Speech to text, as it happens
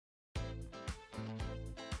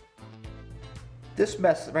This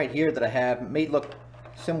mess right here that I have may look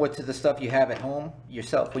similar to the stuff you have at home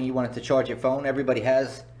yourself when you wanted to charge your phone. Everybody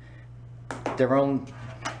has their own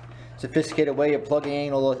sophisticated way of plugging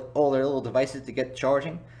in all their little devices to get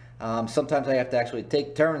charging. Sometimes I have to actually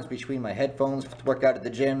take turns between my headphones to work out at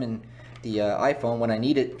the gym and the iPhone when I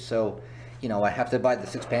need it. So, you know, I have to buy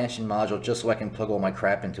this expansion module just so I can plug all my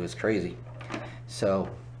crap into. It's crazy. So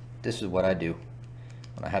this is what I do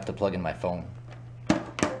when I have to plug in my phone.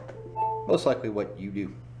 Most likely what you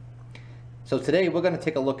do. So today we're going to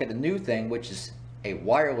take a look at a new thing, which is a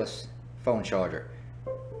wireless phone charger.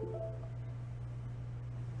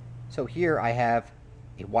 So here I have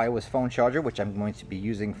a wireless phone charger, which I'm going to be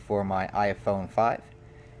using for my iPhone 5.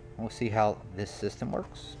 We'll see how this system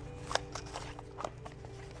works.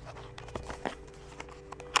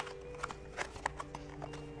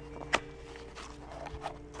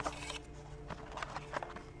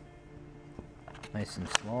 Nice and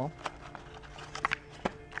small.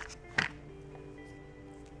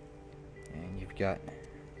 And you've got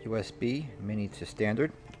USB mini to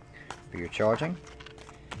standard for your charging.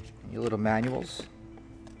 And your little manuals.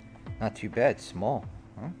 Not too bad, small.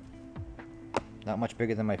 Huh? Not much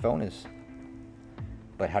bigger than my phone is.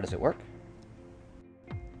 But how does it work?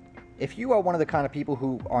 If you are one of the kind of people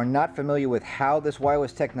who are not familiar with how this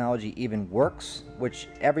wireless technology even works, which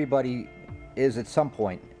everybody is at some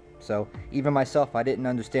point, so even myself, I didn't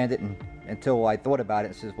understand it until I thought about it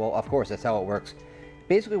and says, well, of course, that's how it works.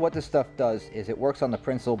 Basically what this stuff does is it works on the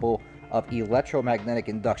principle of electromagnetic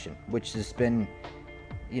induction, which has been,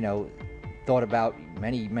 you know, thought about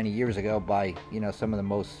many years ago by, you know, some of the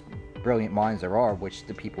most brilliant minds there are, which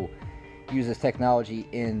the people use this technology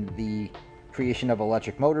in the creation of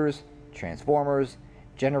electric motors, transformers,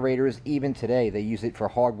 generators. Even today they use it for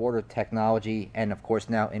hard water technology, and of course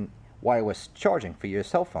now in wireless charging for your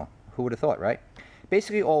cell phone. Who would have thought, right?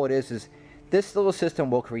 Basically all it is this little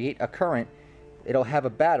system will create a current. It'll have a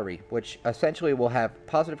battery, which essentially will have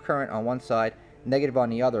positive current on one side, negative on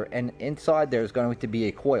the other, and inside there's going to be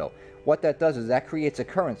a coil. What that does is that creates a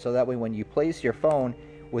current, so that way when you place your phone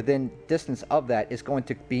within distance of that, it's going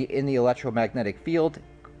to be in the electromagnetic field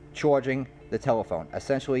charging the telephone.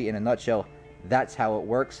 Essentially, in a nutshell, that's how it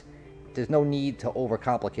works. There's no need to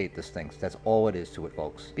overcomplicate this thing. That's all it is to it,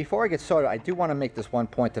 folks. Before I get started, I do want to make this one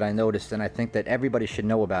point that I noticed, and I think that everybody should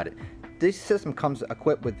know about it. This system comes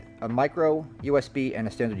equipped with a micro USB and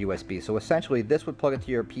a standard USB. So essentially, this would plug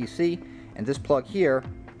into your PC, and this plug here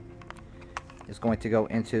is going to go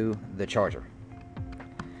into the charger.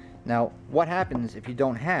 Now, what happens if you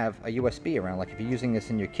don't have a USB around? Like if you're using this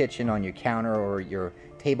in your kitchen, on your counter, or your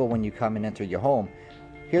table when you come and enter your home.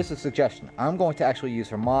 Here's a suggestion. I'm going to actually use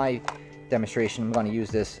for my demonstration, I'm going to use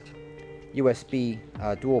this USB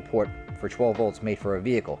dual port for 12 volts made for a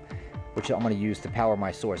vehicle, which I'm going to use to power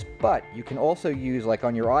my source. But you can also use, like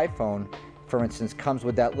on your iPhone, for instance, comes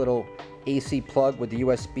with that little AC plug with the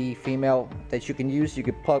USB female that you can use. You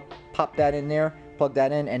could pop that in there, plug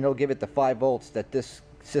that in, and it'll give it the 5 volts that this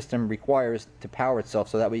system requires to power itself.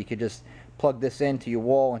 So that way you could just plug this into your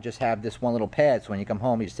wall and just have this one little pad. So when you come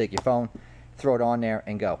home, you just take your phone, throw it on there,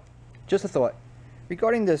 and go. Just a thought.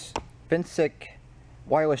 Regarding this Vinsic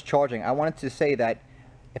wireless charging, I wanted to say that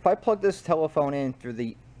if I plug this telephone in through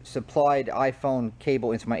the supplied iPhone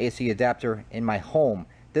cable into my AC adapter in my home,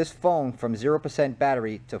 this phone from 0%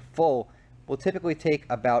 battery to full will typically take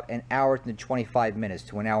about an hour and 25 minutes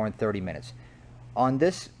to an hour and 30 minutes. On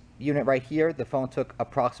this unit right here, the phone took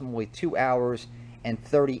approximately 2 hours and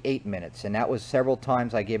 38 minutes, and that was several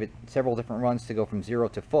times. I gave it several different runs to go from 0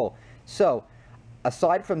 to full. So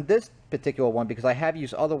aside from this particular one, because I have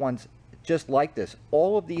used other ones just like this,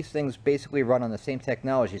 all of these things basically run on the same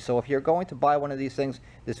technology. So if you're going to buy one of these things,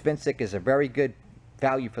 this Vinsic is a very good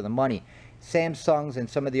value for the money. Samsung's and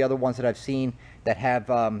some of the other ones that I've seen that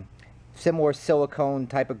have similar silicone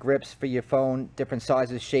type of grips for your phone, different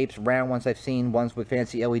sizes, shapes, round ones I've seen, ones with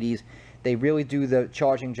fancy LEDs, they really do the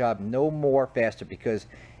charging job no more faster, because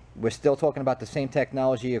we're still talking about the same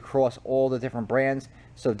technology across all the different brands.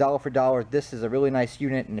 So dollar for dollar, this is a really nice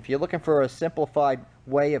unit. And if you're looking for a simplified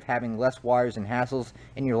way of having less wires and hassles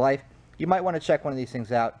in your life, you might want to check one of these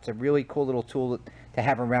things out. It's a really cool little tool to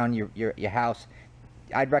have around your house.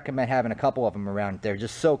 I'd recommend having a couple of them around. They're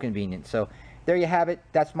just so convenient. So there you have it.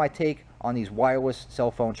 That's my take on these wireless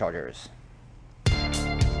cell phone chargers.